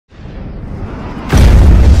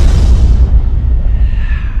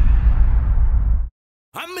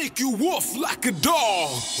make you woof like a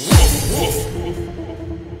dog. Woof, woof.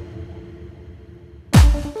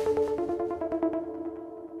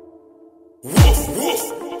 Woof,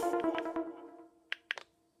 woof.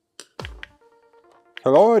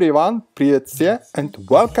 Hello everyone, привет все, and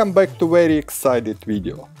welcome back to very excited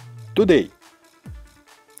video. Today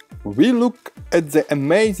we look at the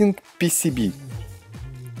amazing PCB.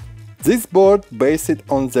 This board based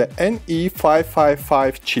on the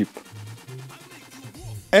NE555 chip.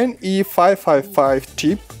 NE555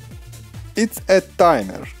 chip, it's a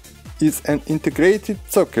timer, is an integrated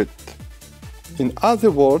circuit. In other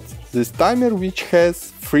words, this timer which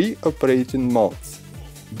has three operating modes.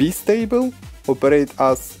 Be stable, operate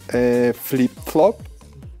as a flip-flop,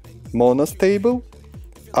 monostable,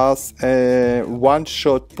 as a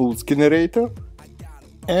one-shot pulse generator,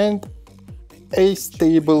 and a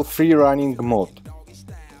stable free-running mode,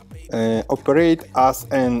 operate as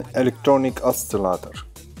an electronic oscillator.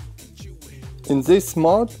 In this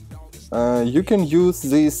mode, you can use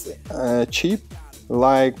this chip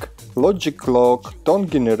like logic clock, tone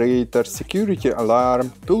generator, security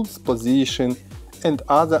alarm, pulse position, and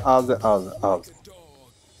other.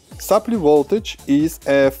 Supply voltage is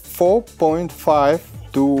a 4.5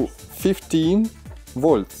 to 15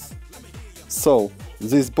 volts. So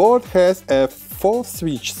this board has 4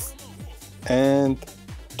 switches and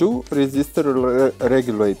 2 resistor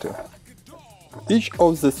regulator. Each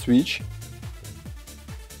of the switch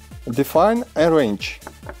define a range.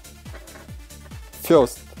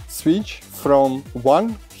 First switch from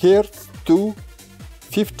 1 Hz to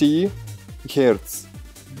 50 Hz.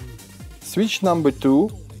 Switch number 2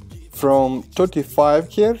 from 35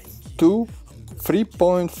 Hz to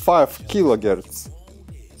 3.5 kHz.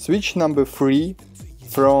 Switch number 3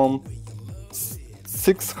 from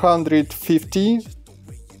 650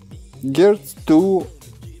 Hz to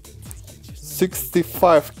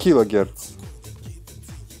 65 kHz.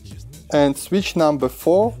 And switch number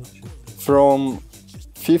 4 from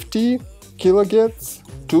 50 kHz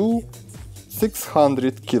to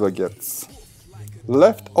 600 kHz.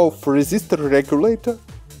 Left of resistor regulator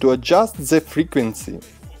to adjust the frequency.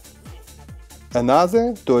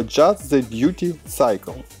 Another to adjust the duty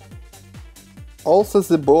cycle. Also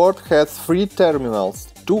the board has 3 terminals,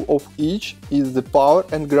 2 of each is the power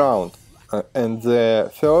and ground, and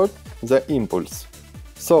the third the impulse.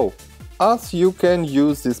 So, as you can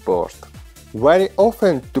use this board. Very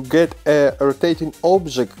often to get a rotating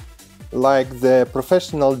object like the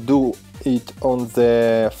professional do it on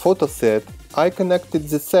the photo set, I connected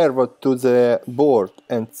the servo to the board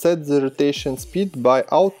and set the rotation speed by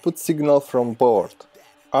output signal from board.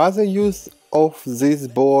 Other use of this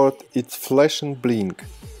board is flash and blink.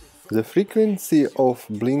 The frequency of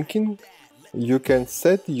blinking you can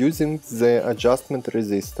set using the adjustment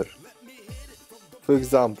resistor. For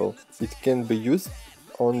example, it can be used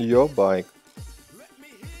on your bike.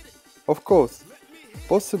 Of course,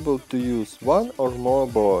 possible to use one or more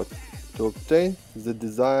boards to obtain the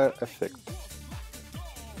desired effect.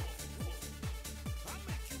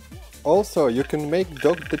 Also, you can make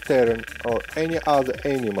dog deterrent or any other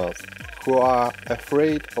animals who are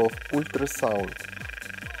afraid of ultrasound.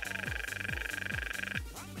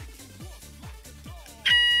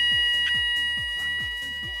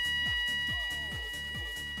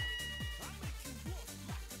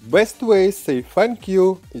 Best way say thank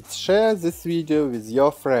you is share this video with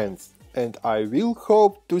your friends, and I will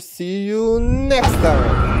hope to see you next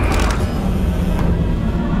time!